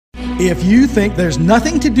If you think there's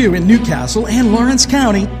nothing to do in Newcastle and Lawrence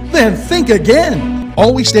County, then think again.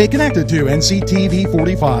 Always stay connected to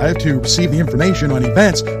NCTV45 to receive the information on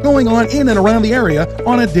events going on in and around the area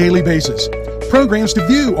on a daily basis. Programs to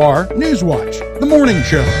view are NewsWatch, The Morning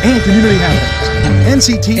Show, and Community Happenings.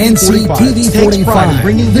 NCTV45 takes pride in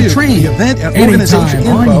bringing you the event and organization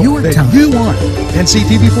info that you want.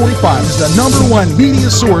 NCTV45 is the #1 media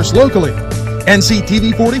source locally.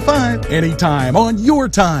 NCTV45, anytime on your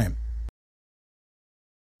time.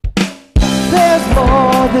 There's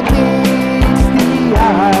more than meets the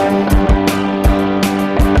eye.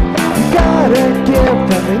 You gotta give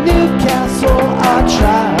them a Newcastle a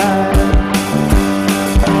try.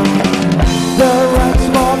 The right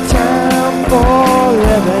small town for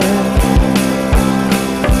living.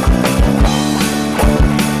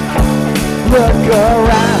 Look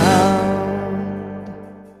around.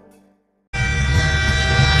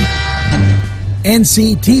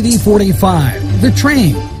 NCTV45, The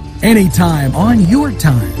Train, anytime on your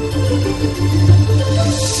time.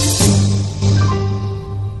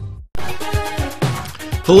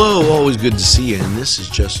 Hello, always good to see you, and this is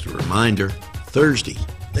just a reminder, Thursday,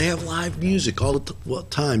 they have live music all the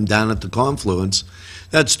time down at the Confluence.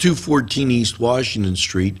 That's 214 East Washington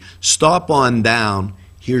Street. Stop on down,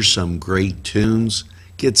 hear some great tunes,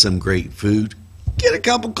 get some great food, get a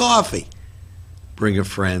cup of coffee, bring a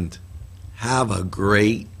friend. Have a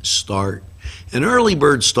great start, an early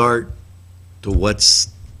bird start to what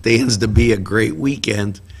stands to be a great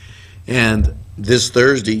weekend. And this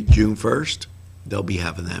Thursday, June 1st, they'll be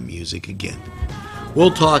having that music again. We'll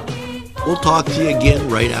talk to you again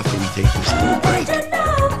right after we take this little break.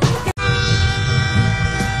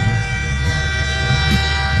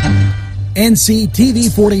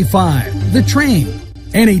 NCTV45, The Train,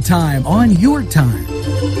 anytime on your time.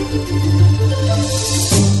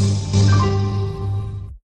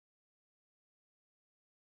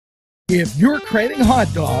 If you're craving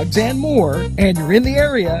hot dogs and more, and you're in the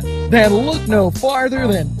area, then look no farther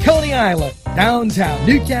than Coney Island, downtown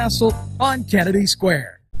Newcastle on Kennedy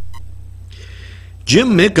Square.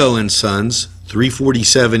 Jim Micco and Sons,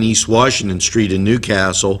 347 East Washington Street in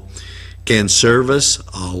Newcastle, can service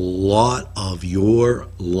a lot of your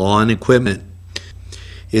lawn equipment.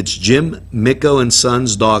 It's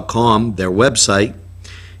jimmiccoandsons.com, their website,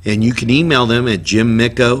 and you can email them at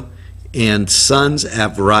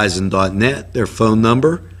jimmiccoandsons@verizon.net. Their phone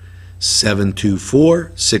number,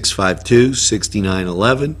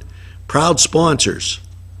 724-652-6911. Proud sponsors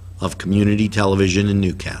of community television in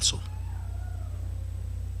Newcastle.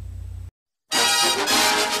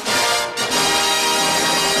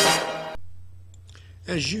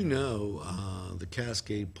 As you know, the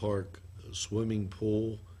Cascade Park swimming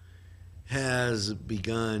pool has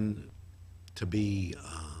begun to be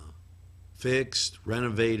fixed,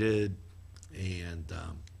 renovated, and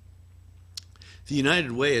the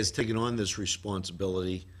United Way has taken on this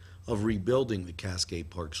responsibility of rebuilding the Cascade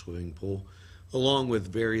Park swimming pool, along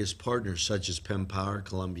with various partners such as Penn Power,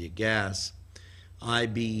 Columbia Gas,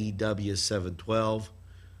 IBEW 712,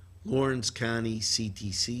 Lawrence County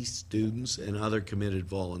CTC students, and other committed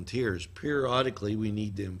volunteers. Periodically, we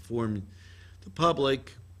need to inform the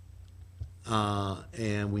public,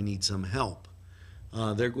 and we need some help.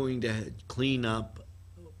 They're going to clean up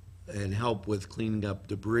and help with cleaning up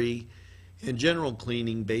debris and general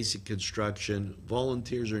cleaning, basic construction.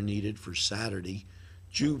 Volunteers are needed for Saturday,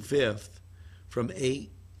 June 5th, from 8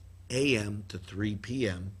 a.m. to 3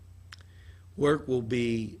 p.m. Work will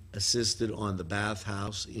be assisted on the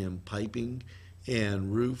bathhouse in piping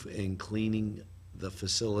and roof and cleaning the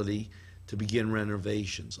facility to begin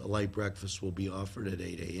renovations. A light breakfast will be offered at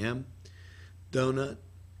 8 a.m. Donated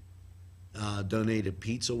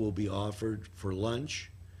pizza will be offered for lunch.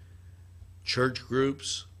 Church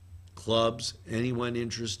groups, clubs, anyone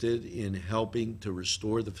interested in helping to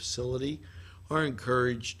restore the facility are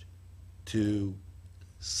encouraged to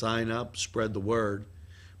sign up, spread the word.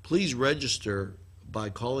 Please register by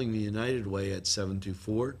calling the United Way at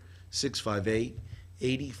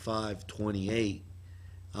 724-658-8528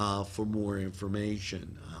 for more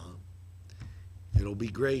information. It'll be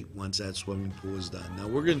great once that swimming pool is done. Now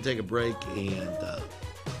we're going to take a break, and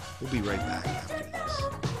we'll be right back after this.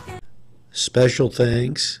 Special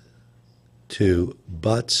thanks to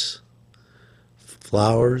Butts,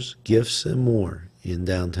 Flowers, Gifts, and More in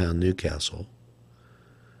downtown Newcastle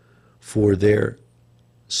for their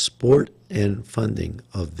support and funding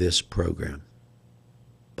of this program.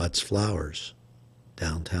 Butts Flowers,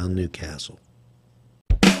 downtown Newcastle.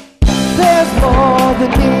 There's more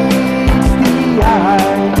than meets the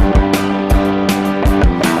eye.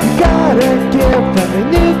 You gotta give them a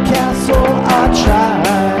Newcastle a try.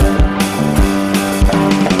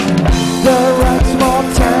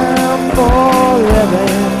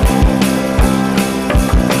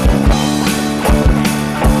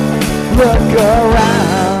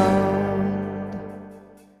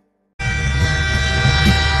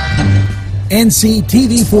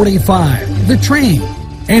 NCTV45, The Train,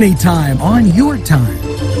 anytime on your time.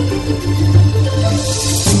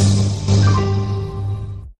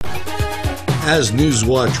 As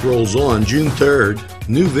NewsWatch rolls on, June 3rd,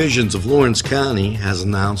 New Visions of Lawrence County has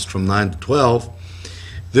announced from 9 to 12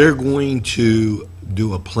 they're going to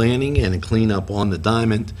do a planning and a cleanup on the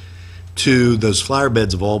diamond. Those flower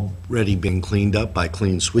beds have already been cleaned up by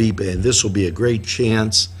Clean Sweep, and this will be a great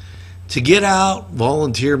chance to get out,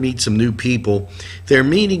 volunteer, meet some new people. They're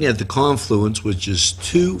meeting at the confluence, which is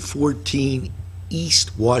 214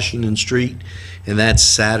 East Washington Street, and that's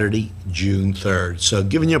Saturday, June 3rd. So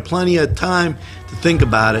giving you plenty of time to think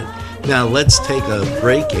about it. Now let's take a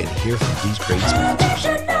break and hear from these great sponsors.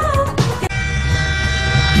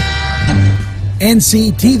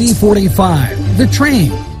 NCTV45, The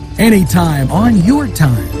Train, anytime on your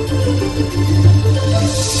time.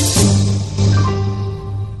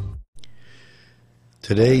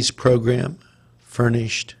 Today's program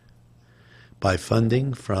furnished by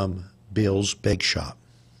funding from Bill's Bake Shop,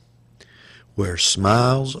 where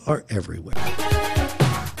smiles are everywhere.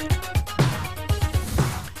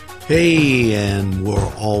 Hey, and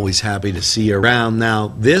we're always happy to see you around.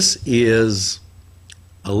 Now, this is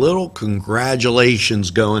a little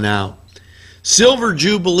congratulations going out. Silver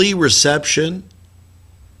Jubilee reception,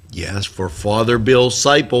 yes, for Father Bill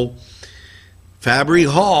Seipel, Fabry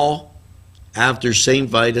Hall, after St.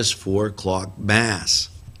 Vitus 4 o'clock Mass.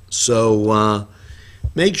 So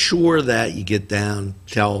make sure that you get down,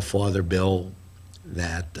 tell Father Bill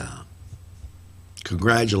that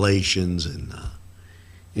congratulations, and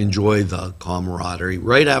enjoy the camaraderie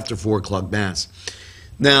right after 4 o'clock Mass.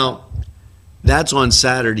 Now, that's on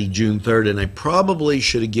Saturday, June 3rd, and I probably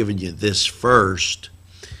should have given you this first,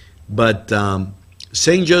 but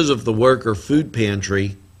St. Joseph the Worker Food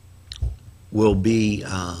Pantry will be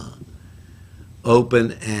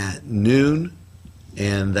open at noon,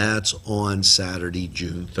 and that's on Saturday,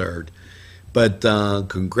 June 3rd. But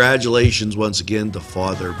congratulations once again to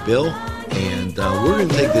Father Bill, and we're going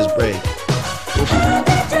to take this break. We'll be back.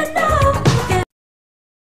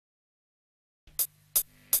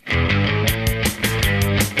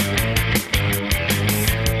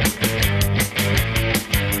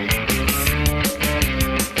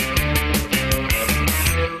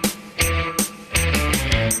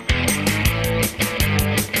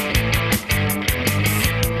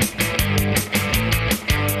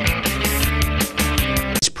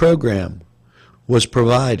 Program was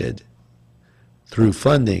provided through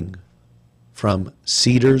funding from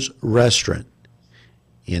Cedars Restaurant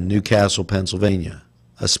in Newcastle, Pennsylvania.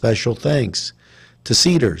 A special thanks to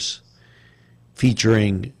Cedars,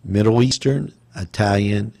 featuring Middle Eastern,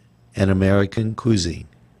 Italian, and American cuisine.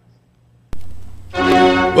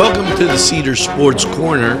 Welcome to the Cedars Sports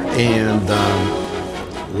Corner, and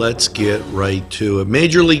let's get right to it.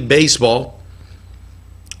 Major League Baseball.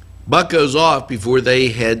 Buck goes off before they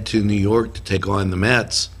head to New York to take on the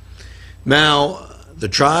Mets. Now, the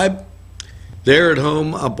Tribe, they're at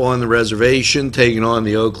home up on the reservation taking on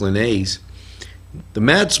the Oakland A's. The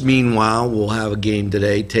Mets, meanwhile, will have a game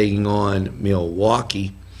today taking on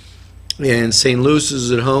Milwaukee. And St. Louis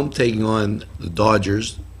is at home taking on the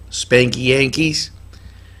Dodgers. Spanky Yankees,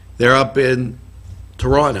 they're up in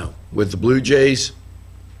Toronto with the Blue Jays.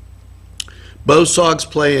 Bo Sox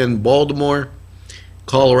play in Baltimore.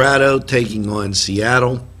 Colorado taking on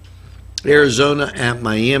Seattle. Arizona at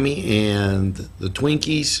Miami, and the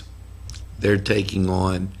Twinkies, they're taking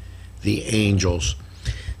on the Angels.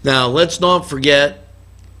 Now, let's not forget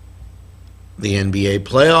the NBA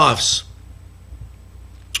playoffs,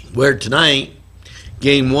 where tonight,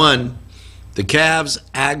 Game 1, the Cavs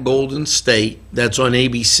at Golden State. That's on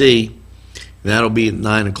ABC. That'll be at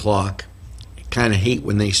 9 o'clock. I kind of hate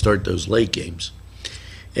when they start those late games.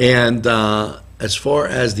 And as far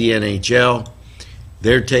as the NHL,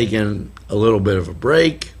 they're taking a little bit of a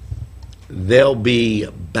break. They'll be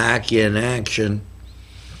back in action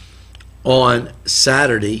on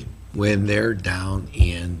Saturday when they're down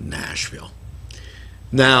in Nashville.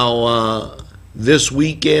 Now, this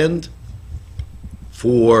weekend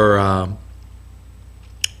for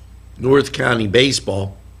North County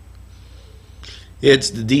Baseball, it's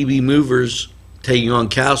the DB Movers taking on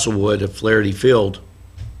Castlewood at Flaherty Field.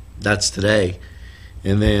 That's today.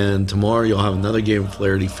 And then tomorrow you'll have another game at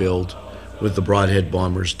Flaherty Field with the Broadhead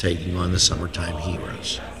Bombers taking on the Summertime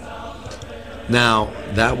Heroes. Now,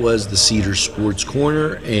 that was the Cedar Sports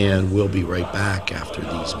Corner, and we'll be right back after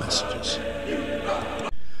these messages.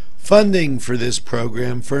 Funding for this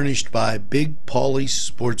program furnished by Big Paulie's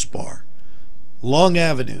Sports Bar, Long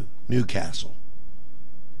Avenue, Newcastle.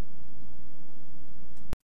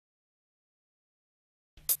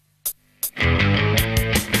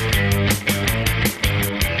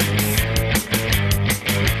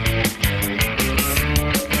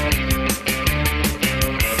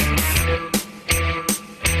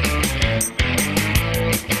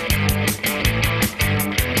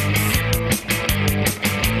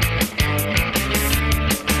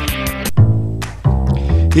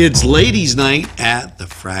 It's ladies' night at the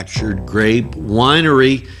Fractured Grape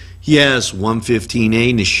Winery. Yes,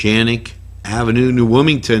 115A Neshannock Avenue, New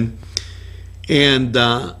Wilmington. And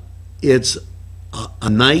it's a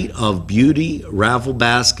night of beauty, raffle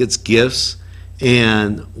baskets, gifts,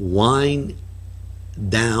 and wine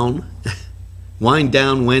down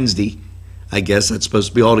Wednesday. I guess that's supposed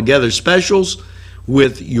to be all together. Specials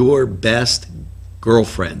with your best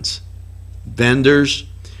girlfriends. Vendors,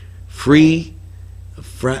 free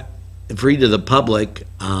to the public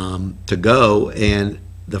to go, and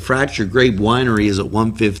the Fractured Grape Winery is at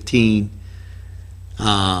 115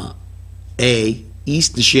 A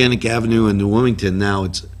East Neshannock Avenue in New Wilmington. Now,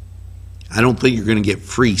 I don't think you're going to get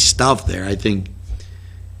free stuff there. I think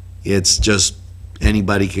it's just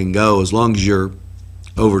anybody can go as long as you're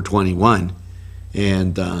over 21.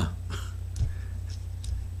 And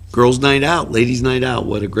girls' night out, ladies' night out,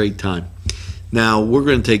 what a great time. Now, we're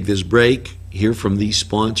going to take this break, hear from these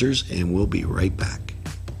sponsors, and we'll be right back.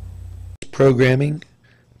 Programming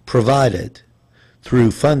provided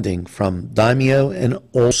through funding from Daimio and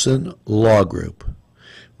Olson Law Group,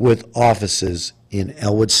 with offices in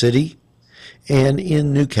Elwood City and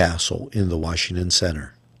in Newcastle in the Washington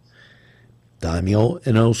Center. Daimio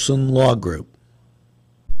and Olson Law Group.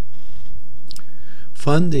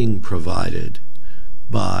 Funding provided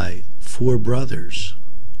by Four Brothers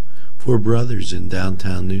in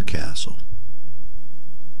downtown Newcastle.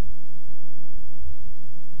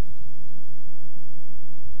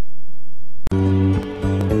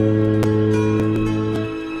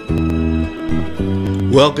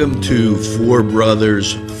 Welcome to Four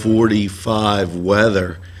Brothers 45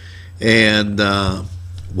 weather. And,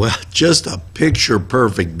 well, just a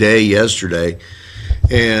picture-perfect day yesterday.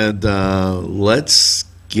 And let's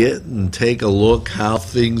get and take a look how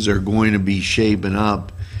things are going to be shaping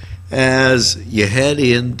up as you head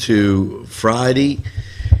into Friday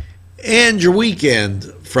and your weekend.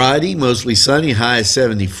 Friday, mostly sunny, high of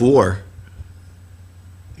 74.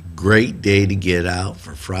 Great day to get out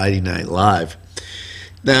for Friday Night Live.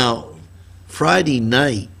 Now, Friday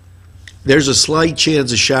night, there's a slight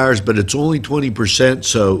chance of showers, but it's only 20%,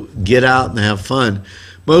 so get out and have fun.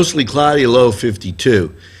 Mostly cloudy, low of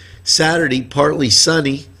 52. Saturday, partly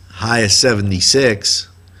sunny, high of 76.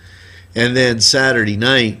 And then Saturday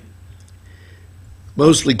night,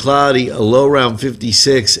 mostly cloudy, a low around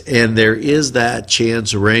 56, and there is that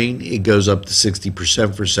chance of rain. It goes up to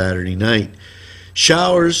 60% for Saturday night.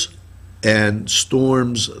 Showers and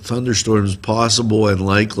storms, thunderstorms possible and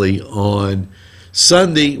likely on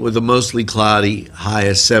Sunday with a mostly cloudy, high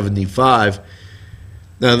of 75.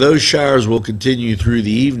 Now, those showers will continue through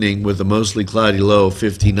the evening with a mostly cloudy low of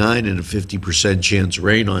 59 and a 50% chance of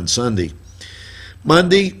rain on Sunday.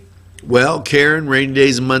 Monday, well, Karen, rainy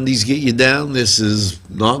days and Mondays get you down. This is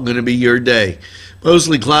not going to be your day.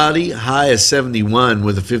 Mostly cloudy, high of 71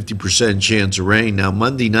 with a 50% chance of rain. Now,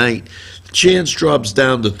 Monday night, the chance drops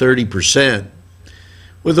down to 30%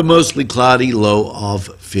 with a mostly cloudy low of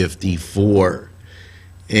 54.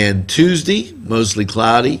 And Tuesday, mostly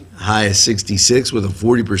cloudy, high of 66 with a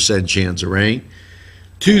 40% chance of rain.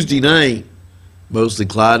 Tuesday night, mostly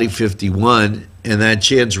cloudy, 51, and that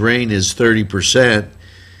chance of rain is 30%.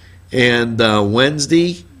 And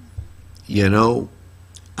Wednesday,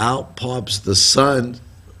 out pops the sun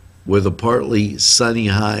with a partly sunny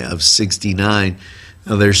high of 69.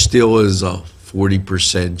 Now, there still is a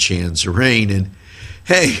 40% chance of rain. And,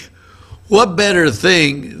 hey, what better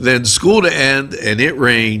thing than school to end and it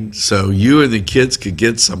rained so you and the kids could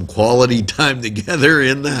get some quality time together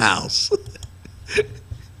in the house.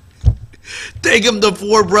 Take them to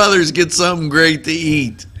Four Brothers, get something great to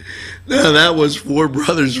eat. Now, that was Four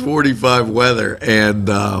Brothers 45 weather, and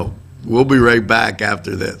we'll be right back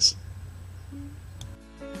after this.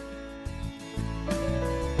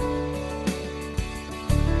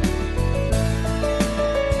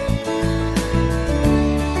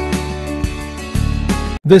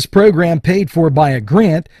 This program paid for by a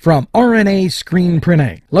grant from RNA Screen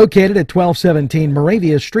Printing, located at 1217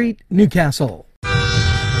 Moravia Street, Newcastle.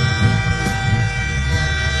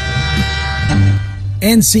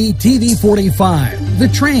 NCTV45, The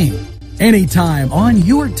Train, anytime on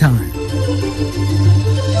your time.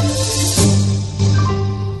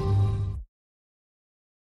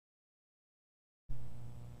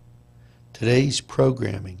 Today's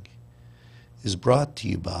programming is brought to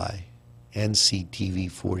you by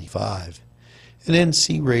NCTV45 and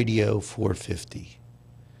NC Radio 450,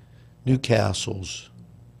 Newcastle's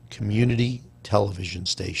community television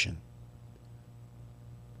station.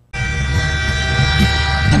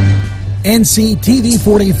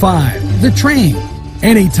 NCTV45, The Train,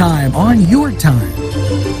 anytime on your time.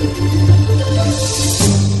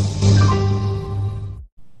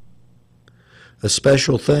 A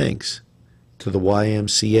special thanks to the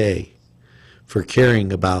YMCA for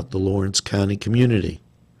caring about the Lawrence County community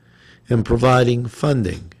and providing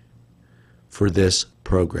funding for this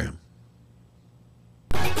program.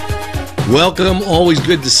 Welcome, always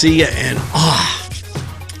good to see you. And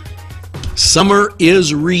summer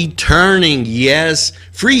is returning. Yes,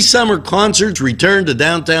 free summer concerts return to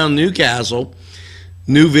downtown Newcastle.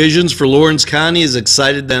 New Visions for Lawrence County is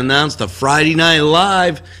excited to announce the Friday Night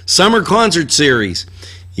Live Summer Concert Series.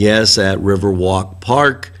 Yes, at Riverwalk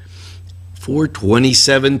Park. For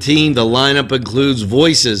 2017, the lineup includes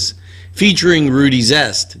Voices featuring Rudy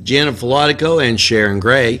Zest, Janet Filatico, and Sharon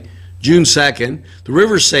Gray, June 2nd. The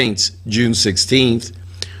River Saints, June 16th.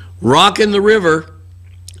 Rockin' the River,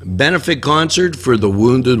 benefit concert for the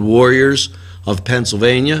Wounded Warriors of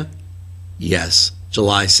Pennsylvania. Yes,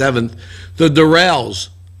 July 7th. The Durrells,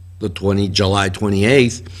 July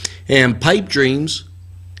 28th. And Pipe Dreams,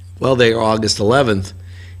 well, they are August 11th.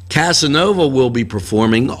 Casanova will be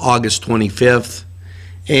performing August 25th.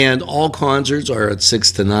 And all concerts are at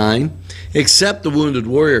 6 to 9, except the Wounded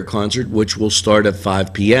Warrior concert, which will start at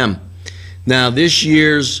 5 p.m. Now, this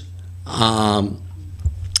year's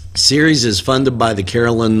series is funded by the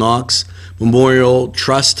Carolyn Knox Memorial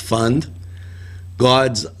Trust Fund,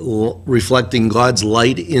 reflecting God's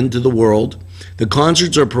light into the world. The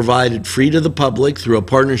concerts are provided free to the public through a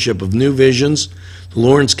partnership of New Visions, the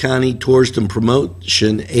Lawrence County Tourist and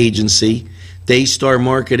Promotion Agency, Daystar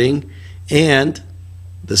Marketing, and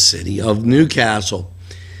the City of Newcastle.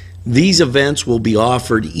 These events will be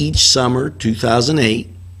offered each summer, 2008.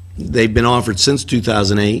 They've been offered since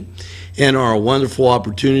 2008 and are a wonderful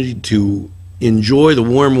opportunity to enjoy the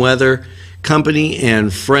warm weather, company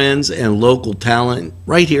and friends and local talent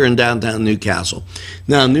right here in downtown Newcastle.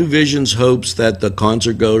 Now, New Visions hopes that the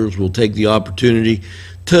concert goers will take the opportunity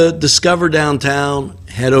to discover downtown,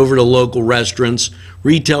 head over to local restaurants,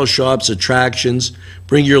 retail shops, attractions,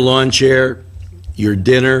 bring your lawn chair, your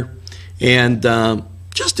dinner, and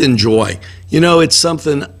just enjoy. You know, it's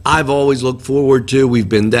something I've always looked forward to. We've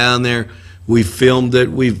been down there, we've filmed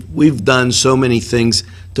it, we've done so many things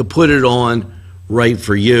to put it on right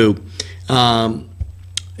for you. From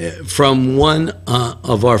one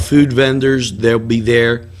of our food vendors, they'll be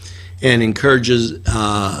there, and encouragement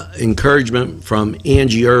from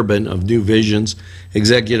Angie Urban of New Visions,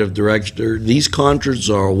 Executive Director. These concerts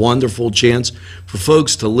are a wonderful chance for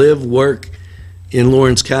folks to live, work in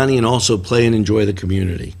Lawrence County, and also play and enjoy the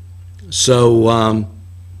community. So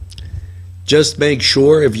just make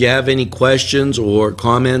sure if you have any questions or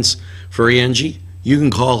comments for Angie, you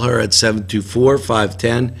can call her at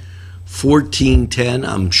 724-510-1410.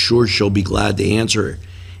 I'm sure she'll be glad to answer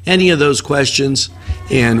any of those questions.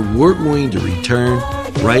 And we're going to return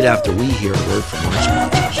right after we hear a word from our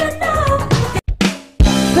sponsors.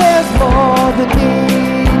 There's more than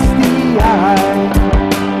meets the eye.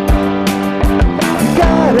 You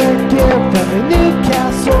gotta give them a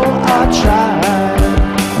Newcastle a try.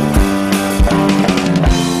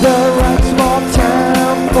 The right small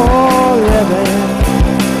town for living.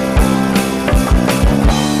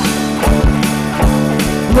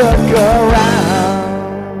 Look around.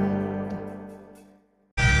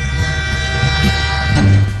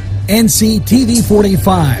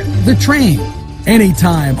 NCTV45, The Train,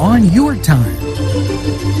 anytime on your time.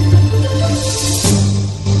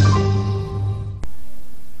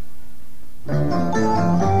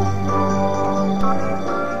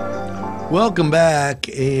 Welcome back,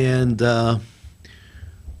 and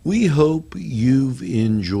we hope you've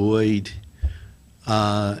enjoyed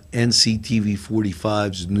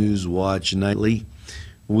NCTV45's NewsWatch Nightly.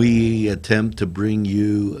 We attempt to bring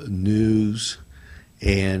you news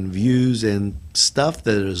and views and stuff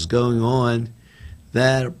that is going on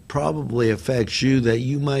that probably affects you that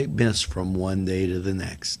you might miss from one day to the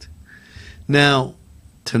next. Now,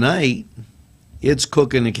 tonight, it's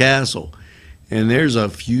Cooking the Castle, and there's a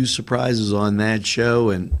few surprises on that show,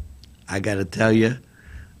 and I got to tell you,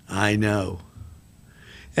 I know.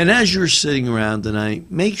 And as you're sitting around tonight,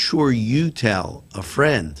 make sure you tell a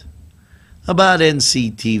friend about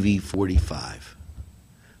NCTV45.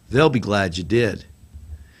 They'll be glad you did.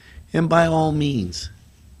 And by all means,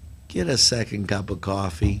 get a second cup of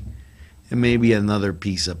coffee and maybe another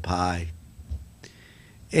piece of pie.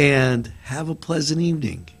 And have a pleasant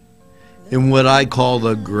evening in what I call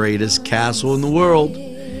the greatest castle in the world,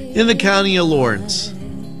 in the county of Lawrence.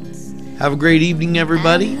 Have a great evening,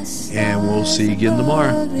 everybody, and we'll see you again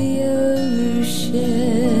tomorrow.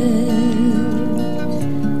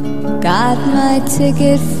 Got my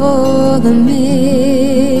ticket for the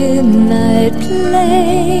midnight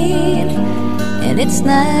plane, and it's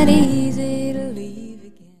not easy to leave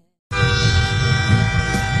again.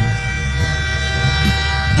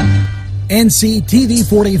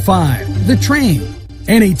 NCTV45, The Train,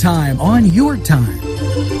 anytime on your time.